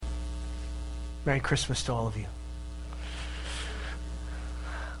Merry Christmas to all of you.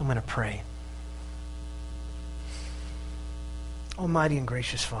 I'm going to pray. Almighty and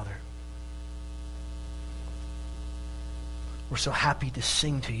gracious Father, we're so happy to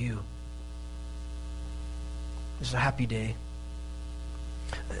sing to you. This is a happy day.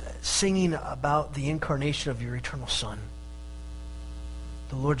 Singing about the incarnation of your eternal Son,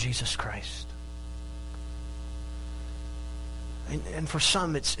 the Lord Jesus Christ. And for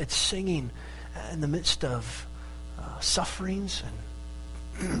some, it's singing in the midst of sufferings,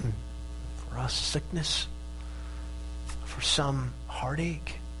 and for us, sickness. For some,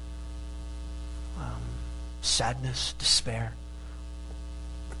 heartache, sadness, despair.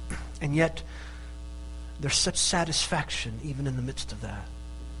 And yet, there's such satisfaction even in the midst of that,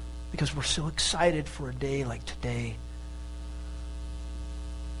 because we're so excited for a day like today.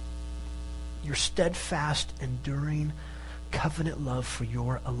 Your steadfast, enduring, covenant love for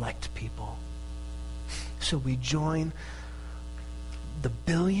your elect people. So we join the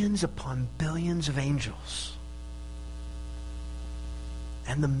billions upon billions of angels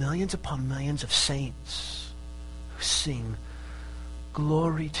and the millions upon millions of saints who sing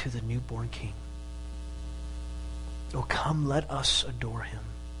glory to the newborn King. Oh, come, let us adore him.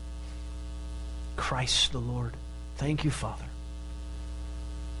 Christ the Lord. Thank you, Father.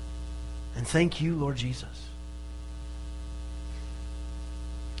 And thank you, Lord Jesus.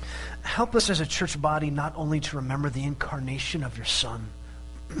 Help us as a church body not only to remember the incarnation of your Son,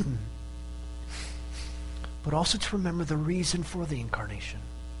 but also to remember the reason for the incarnation.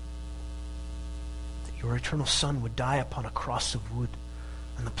 That your eternal Son would die upon a cross of wood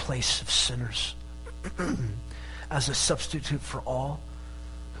in the place of sinners as a substitute for all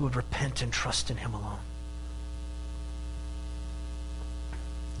who would repent and trust in him alone.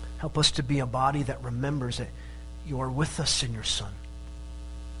 Help us to be a body that remembers that you are with us in your Son.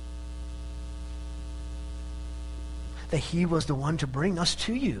 That he was the one to bring us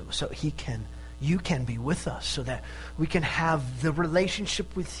to you so you can be with us, so that we can have the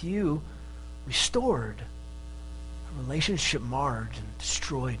relationship with you restored, a relationship marred and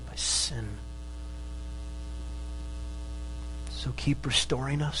destroyed by sin. So keep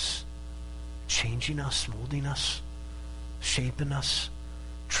restoring us, changing us, molding us, shaping us,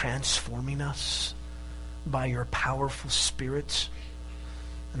 transforming us by your powerful Spirit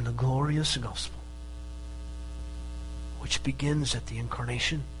and the glorious gospel, which begins at the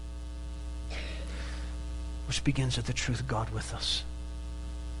incarnation, which begins at the truth of God with us.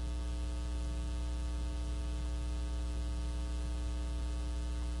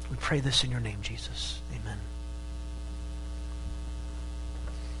 We pray this in your name, Jesus. Amen.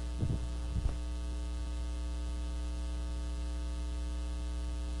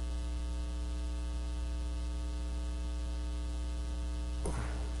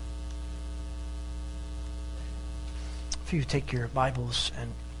 If you take your Bibles and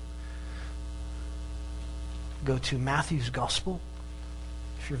go to Matthew's Gospel,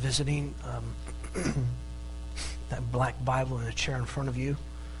 if you're visiting, that black Bible in the chair in front of you,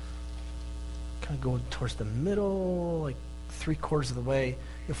 kind of go towards the middle, like 3/4 of the way,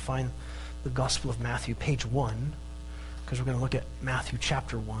 you'll find the Gospel of Matthew, page 1, because we're going to look at Matthew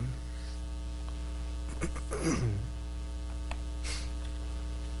chapter 1.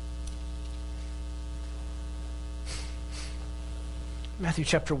 Matthew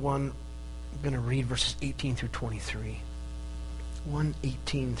chapter 1, I'm going to read verses 18 through 23.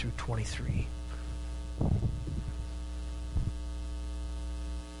 1:18 through 23.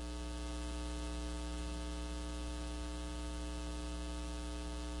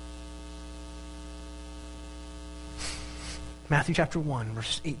 Matthew chapter 1,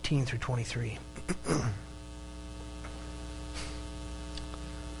 verses 18 through 23.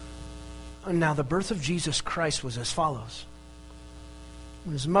 Now the birth of Jesus Christ was as follows.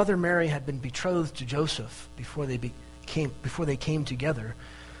 When his mother Mary had been betrothed to Joseph before they came together,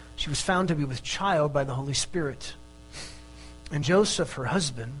 she was found to be with child by the Holy Spirit. And Joseph, her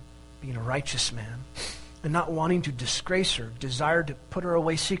husband, being a righteous man, and not wanting to disgrace her, desired to put her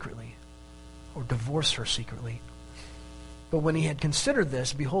away secretly, or divorce her secretly. But when he had considered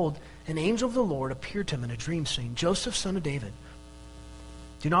this, behold, an angel of the Lord appeared to him in a dream, saying, Joseph, son of David,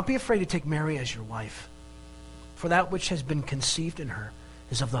 do not be afraid to take Mary as your wife, for that which has been conceived in her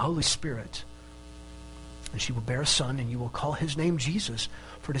is of the Holy Spirit. And she will bear a son, and you will call his name Jesus,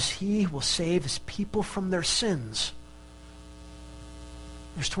 for it is he who will save his people from their sins.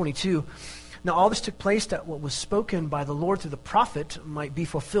 Verse 22, now all this took place that what was spoken by the Lord through the prophet might be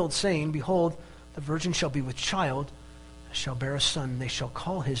fulfilled, saying, behold, the virgin shall be with child, and shall bear a son, and they shall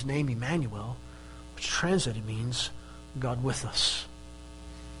call his name Emmanuel, which translated means God with us.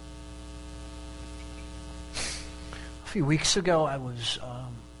 few weeks ago, I was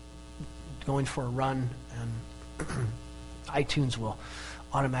going for a run, and iTunes will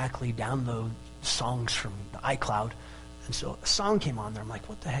automatically download songs from the iCloud. And so a song came on there. I'm like,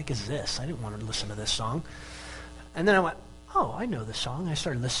 what the heck is this? I didn't want to listen to this song. And then I went, oh, I know this song. I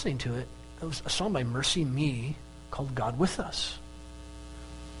started listening to it. It was a song by Mercy Me called God With Us.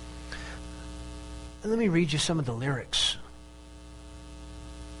 And let me read you some of the lyrics.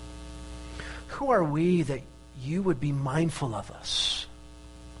 Who are we that you would be mindful of us?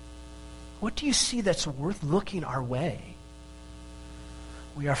 What do you see that's worth looking our way?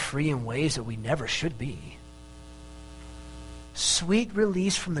 We are free in ways that we never should be. Sweet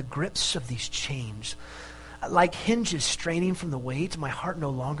release from the grips of these chains. Like hinges straining from the weight, my heart no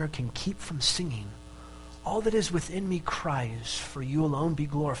longer can keep from singing. All that is within me cries, for you alone be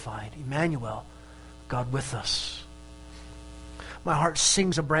glorified. Emmanuel, God with us. My heart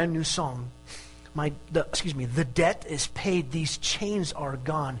sings a brand new song. The debt is paid. These chains are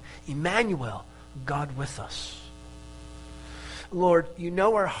gone. Emmanuel, God with us. Lord, you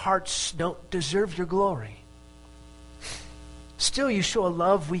know our hearts don't deserve your glory. Still, you show a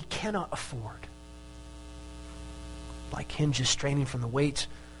love we cannot afford. Like hinges straining from the weight,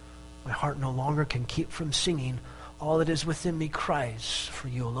 my heart no longer can keep from singing. All that is within me cries, for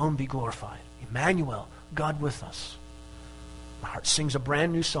you alone be glorified. Emmanuel, God with us. My heart sings a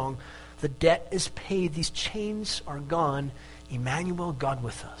brand new song. The debt is paid. These chains are gone. Emmanuel, God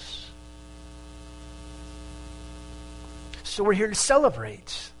with us. So we're here to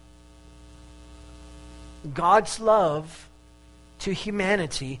celebrate God's love to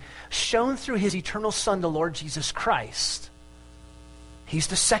humanity shown through his eternal Son, the Lord Jesus Christ. He's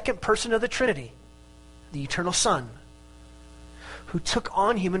the second person of the Trinity, the eternal Son, who took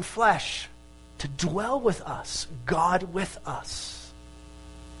on human flesh to dwell with us, God with us.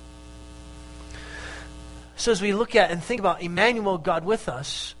 So as we look at and think about Emmanuel, God with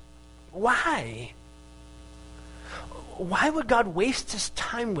us, why? Why would God waste his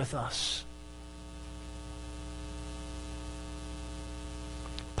time with us?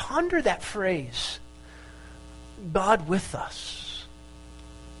 Ponder that phrase, God with us.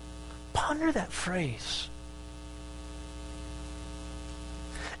 Ponder that phrase.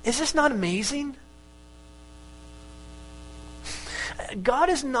 Is this not amazing? God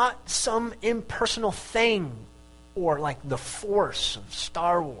is not some impersonal thing or like the Force of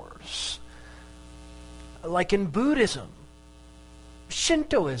Star Wars. Like in Buddhism,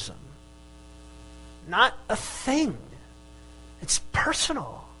 Shintoism. Not a thing. It's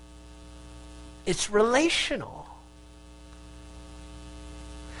personal. It's relational.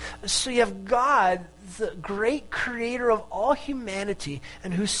 So you have God, the great creator of all humanity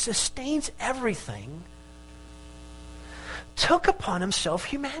and who sustains everything, took upon himself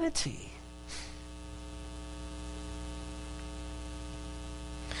humanity.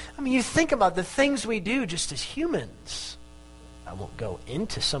 I mean, you think about the things we do just as humans. I won't go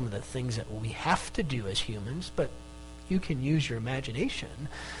into some of the things that we have to do as humans, but you can use your imagination.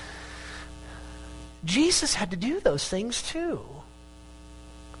 Jesus had to do those things too.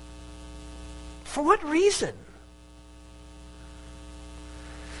 For what reason?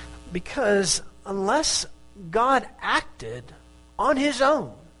 Because unless God acted on his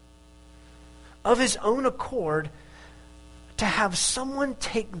own, of his own accord, to have someone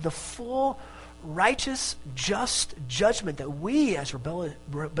take the full, righteous, just judgment that we as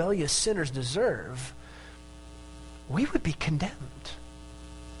rebellious sinners deserve, we would be condemned.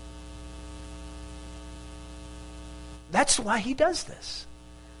 That's why he does this.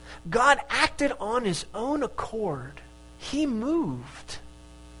 God acted on his own accord. He moved.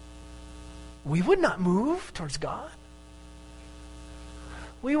 We would not move towards God.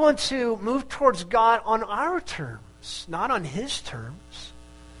 We want to move towards God on our terms, not on his terms.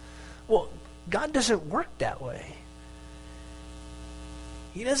 Well, God doesn't work that way.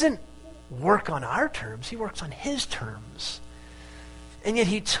 He doesn't work on our terms. He works on his terms. And yet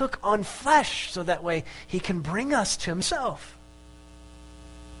he took on flesh so that way he can bring us to himself.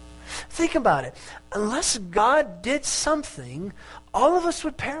 Think about it. Unless God did something, all of us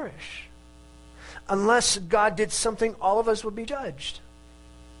would perish. Unless God did something, all of us would be judged.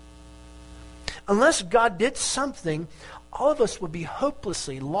 Unless God did something, all of us would be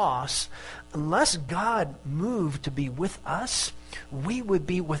hopelessly lost. Unless God moved to be with us, we would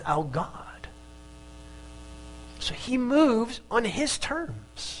be without God. So he moves on his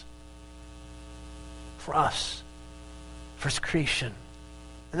terms for us, for his creation.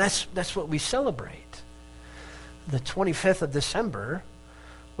 And that's what we celebrate. The 25th of December,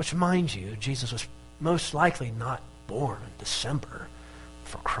 which, mind you, Jesus was most likely not born in December.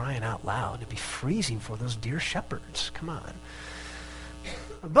 for crying out loud. It'd be freezing for those dear shepherds. Come on.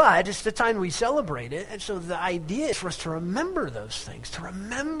 But it's the time we celebrate it, and so the idea is for us to remember those things, to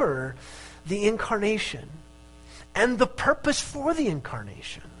remember the incarnation and the purpose for the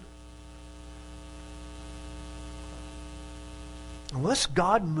incarnation. Unless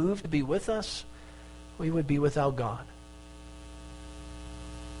God moved to be with us, we would be without God.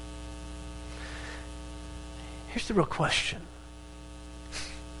 Here's the real question.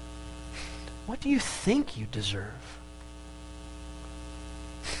 What do you think you deserve?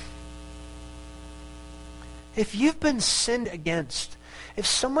 If you've been sinned against, if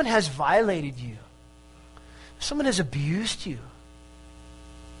someone has violated you, if someone has abused you,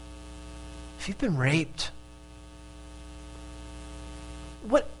 if you've been raped,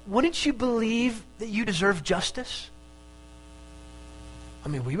 wouldn't you believe that you deserve justice? I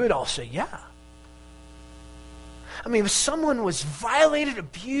mean, we would all say, yeah. I mean, if someone was violated,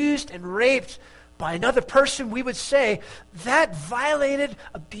 abused, and raped by another person, we would say, that violated,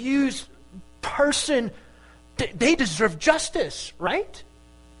 abused person, they deserve justice, right?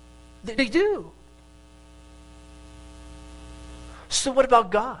 They do. So what about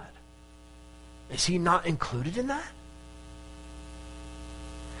God? Is he not included in that?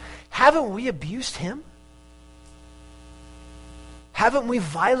 Haven't we abused him? Haven't we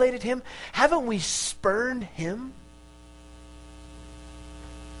violated him? Haven't we spurned him?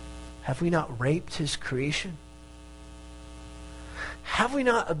 Have we not raped his creation? Have we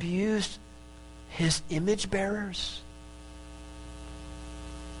not abused his image bearers?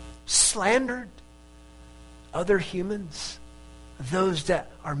 Slandered other humans? Those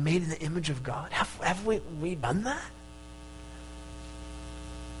that are made in the image of God? Have we done that?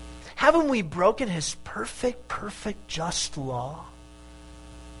 Haven't we broken his perfect, just law?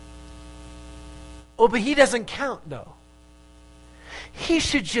 Oh, but he doesn't count, though. He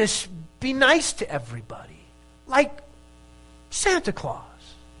should just be nice to everybody, like Santa Claus.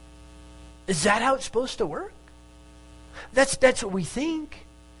 Is that how it's supposed to work? That's what we think.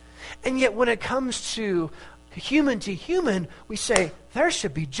 And yet when it comes to human, we say, there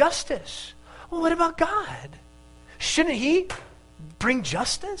should be justice. Well, what about God? Shouldn't he bring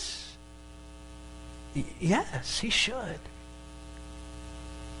justice? Yes, he should.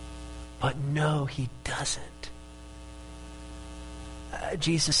 But no, he doesn't.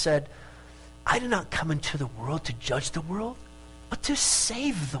 Jesus said, I did not come into the world to judge the world, but to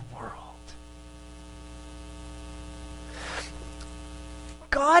save the world.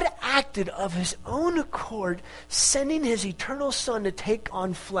 God acted of his own accord, sending his eternal Son to take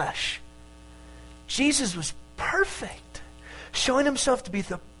on flesh. Jesus was perfect, showing himself to be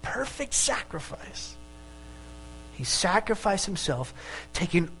the perfect sacrifice. He sacrificed himself,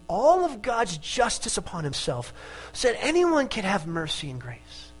 taking all of God's justice upon himself so that anyone can have mercy and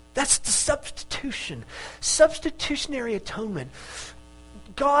grace. That's the substitution, substitutionary atonement.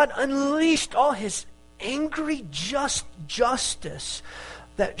 God unleashed all his angry, just justice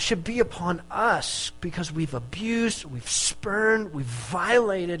that should be upon us because we've abused, we've spurned, we've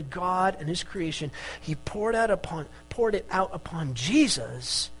violated God and his creation. He poured it out upon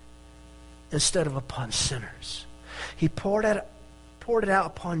Jesus instead of upon sinners. He poured it out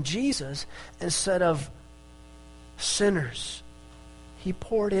upon Jesus instead of sinners. He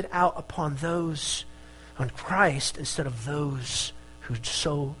poured it out upon Christ instead of those who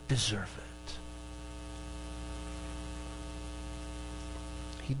so deserve it.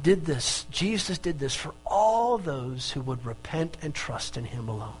 He did this, Jesus did this for all those who would repent and trust in him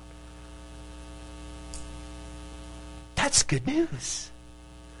alone. That's good news.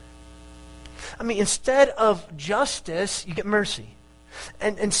 I mean, instead of justice, you get mercy.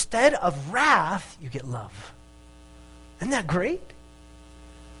 And instead of wrath, you get love. Isn't that great?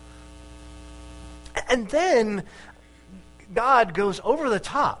 And then God goes over the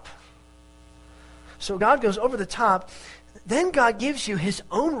top. So God goes over the top. Then God gives you his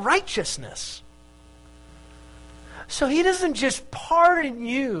own righteousness. So he doesn't just pardon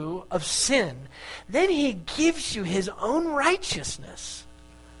you of sin. Then he gives you his own righteousness.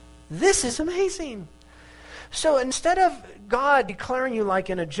 This is amazing. So instead of God declaring you like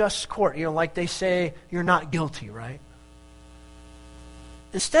in a just court, like they say, you're not guilty, right?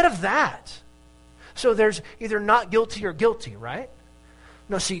 Instead of that, so there's either not guilty or guilty, right?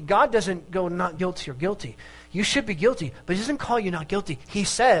 No, see, God doesn't go not guilty or guilty. You should be guilty, but he doesn't call you not guilty. He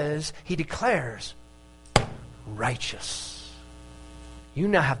declares, righteous. You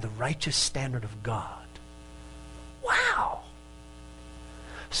now have the righteous standard of God. Wow.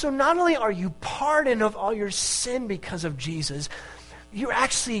 So not only are you pardoned of all your sin because of Jesus, you're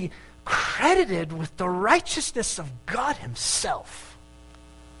actually credited with the righteousness of God himself.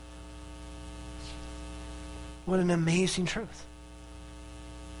 What an amazing truth.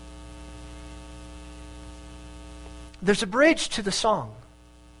 There's a bridge to the song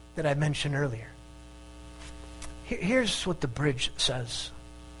that I mentioned earlier. Here's what the bridge says.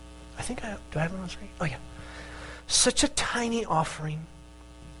 Do I have it on the screen? Oh, yeah. Such a tiny offering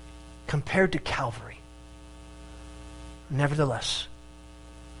compared to Calvary. Nevertheless,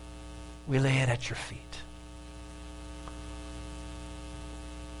 we lay it at your feet.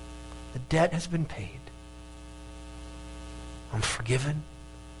 The debt has been paid. I'm forgiven.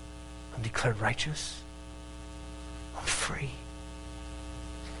 I'm declared righteous. I'm free.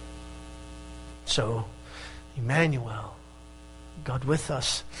 So, Emmanuel, God with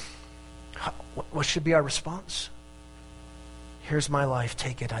us, what should be our response? Here's my life,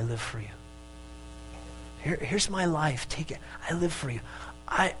 take it, I live for you. Here's my life, take it, I live for you.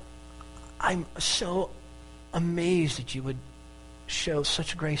 I'm so amazed that you would show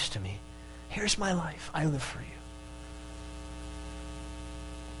such grace to me. Here's my life, I live for you.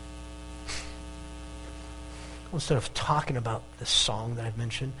 Instead of talking about this song that I've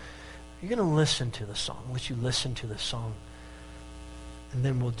mentioned, you're going to listen to the song. I'll let you listen to the song. And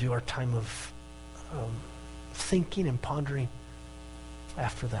then we'll do our time of thinking and pondering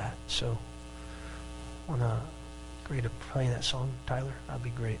after that. So, want to agree to play that song, Tyler? That'd be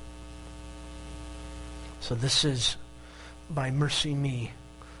great. So this is by Mercy Me,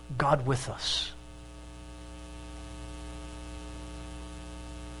 God with us.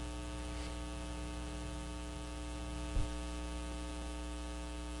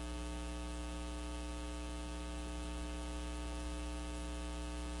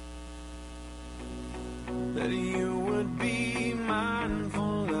 That you would be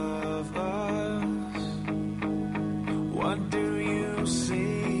mindful of us. What do you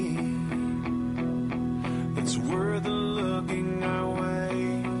see that's worth looking our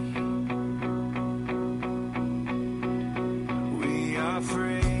way? We are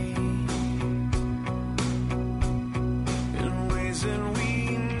free in ways that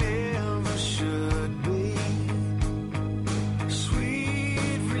we never should be.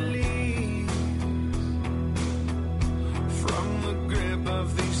 Sweet relief from the grip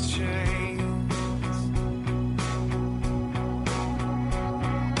of these chains.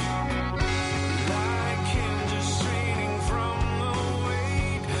 Like hinges straining from the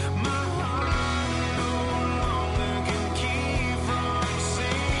weight, my heart no longer can keep from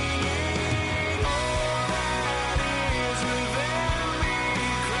singing. All that is within me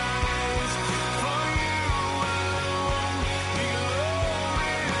cries, for you alone be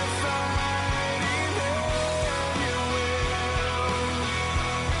glorified in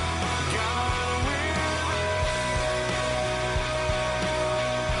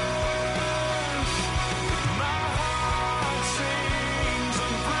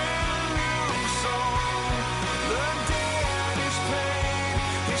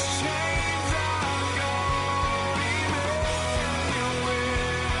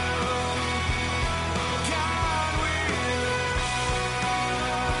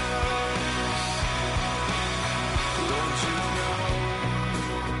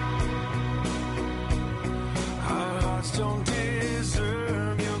don't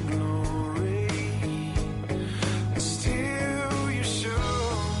deserve your glory, still you show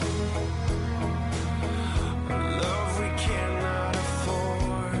a love we cannot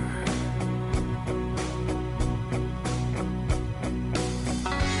afford.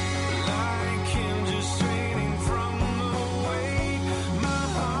 Like hinges straining from the weight, my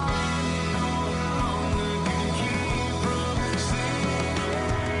heart no longer can keep from singing.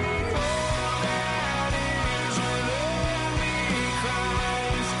 All that is within me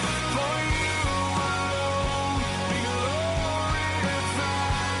cries, for you alone be glorified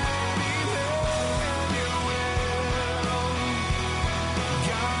in your will.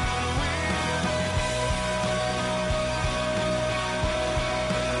 God with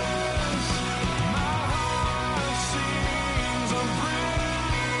my heart sings a brand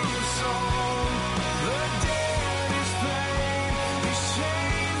new song. The debt is paid, these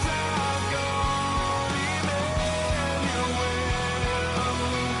chains are gone. Emmanuel,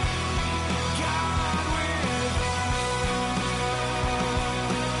 God with us.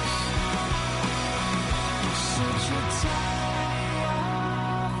 Such a tiny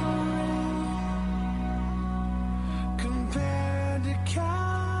offering compared to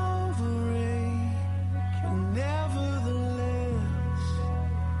Calvary, and nevertheless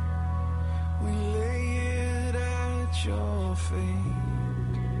we lay it at your feet.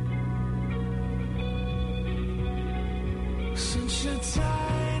 Such a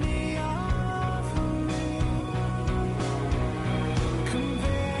tiny offering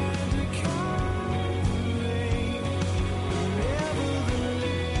compared to Calvary,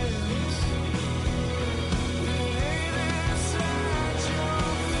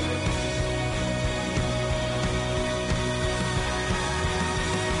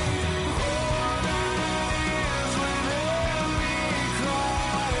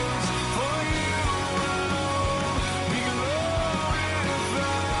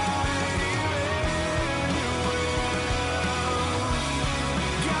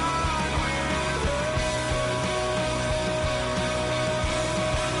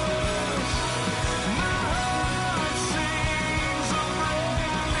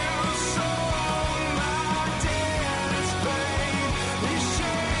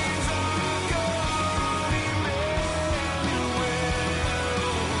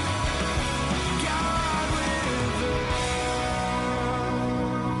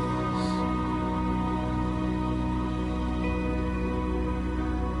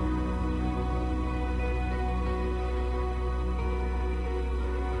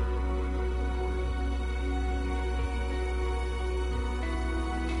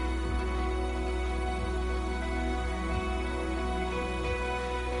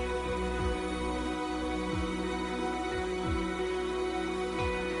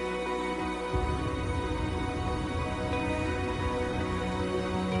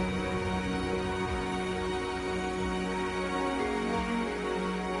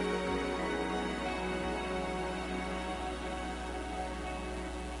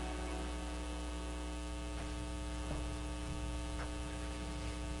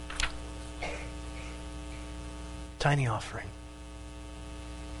 Tiny offering.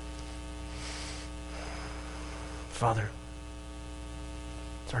 Father,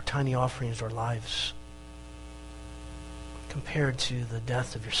 our tiny offerings, our lives, compared to the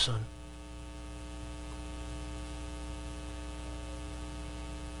death of your Son.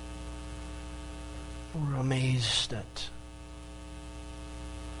 We're amazed at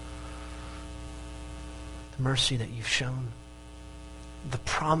the mercy that you've shown, the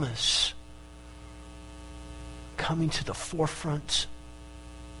promise coming to the forefront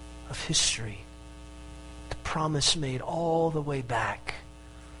of history, the promise made all the way back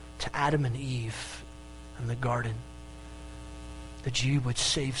to Adam and Eve in the garden, that you would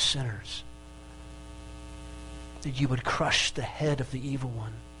save sinners, that you would crush the head of the evil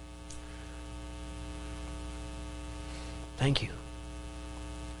one. Thank you.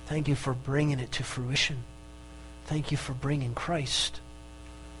 Thank you for bringing it to fruition. Thank you for bringing Christ.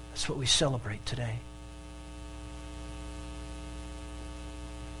 That's what we celebrate today.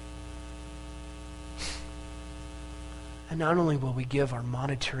 And not only will we give our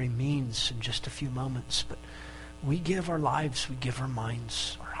monetary means in just a few moments, but we give our lives, we give our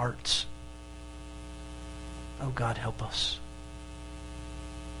minds, our hearts. Oh God, help us.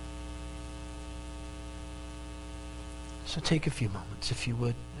 So take a few moments, if you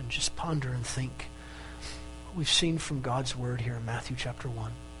would, and just ponder and think what we've seen from God's Word here in Matthew chapter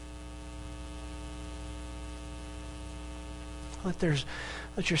 1.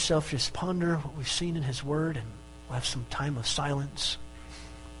 Let yourself just ponder what we've seen in His Word, and we'll have some time of silence.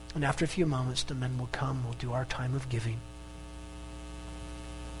 And after a few moments, the men will come. We'll do our time of giving.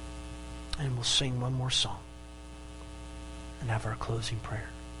 And we'll sing one more song and have our closing prayer.